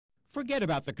Forget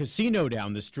about the casino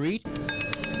down the street.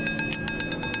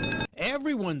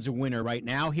 Everyone's a winner right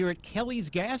now here at Kelly's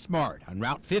Gas Mart on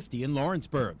Route 50 in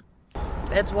Lawrenceburg.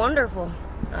 It's wonderful.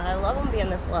 I love them being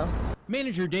this low.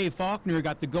 Manager Dave Faulkner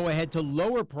got the go-ahead to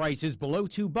lower prices below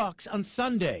 $2 on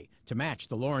Sunday to match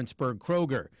the Lawrenceburg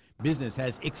Kroger. Business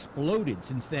has exploded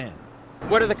since then.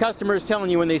 What are the customers telling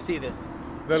you when they see this?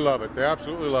 They love it. They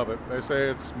absolutely love it. They say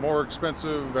it's more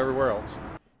expensive everywhere else.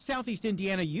 Southeast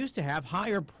Indiana used to have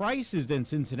higher prices than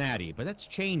Cincinnati, but that's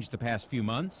changed the past few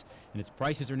months, and its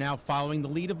prices are now following the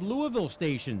lead of Louisville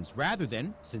stations rather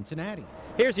than Cincinnati.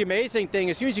 Here's the amazing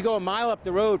thing. As soon as you go a mile up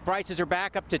the road, prices are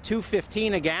back up to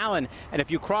 $2.15 a gallon. And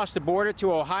if you cross the border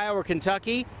to Ohio or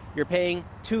Kentucky, you're paying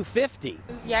 $2.50.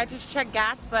 Yeah, I just checked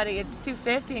Gas Buddy. It's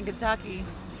 $2.50 in Kentucky.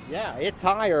 Yeah, it's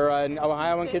higher in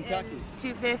Ohio and Kentucky.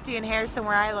 $2.50 in Harrison,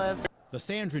 where I live.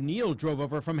 Lysandra Neal drove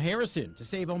over from Harrison to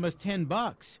save almost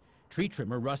 $10. Tree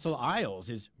trimmer Russell Isles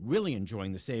is really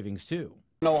enjoying the savings too.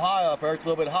 In Ohio up there, it's a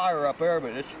little bit higher up there,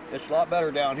 but it's a lot better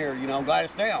down here. You know, I'm glad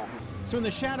it's down. So in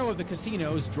the shadow of the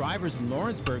casinos, drivers in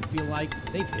Lawrenceburg feel like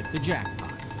they've hit the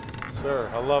jackpot.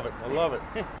 Sir, I love it. I love it.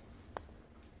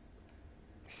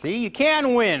 See, you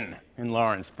can win in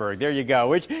Lawrenceburg. There you go,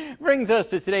 which brings us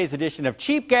to today's edition of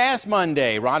Cheap Gas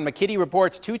Monday. Ron McKitty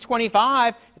reports $2.25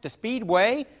 at the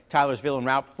Speedway, Tylersville and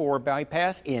Route 4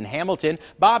 bypass in Hamilton.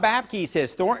 Bob Apke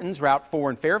says Thornton's Route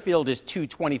 4 in Fairfield is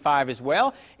 $2.25 as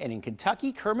well. And in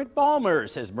Kentucky, Kermit Balmer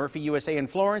says Murphy USA in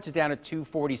Florence is down at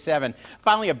 $2.47.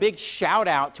 Finally, a big shout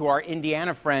out to our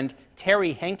Indiana friend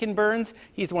Terry Henkenburns.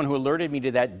 He's the one who alerted me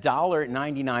to that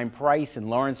 $1.99 price in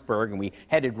Lawrenceburg, and we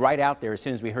headed right out there as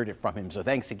soon as we heard it from him. So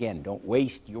thanks again. Don't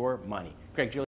waste your money. Greg, Julie.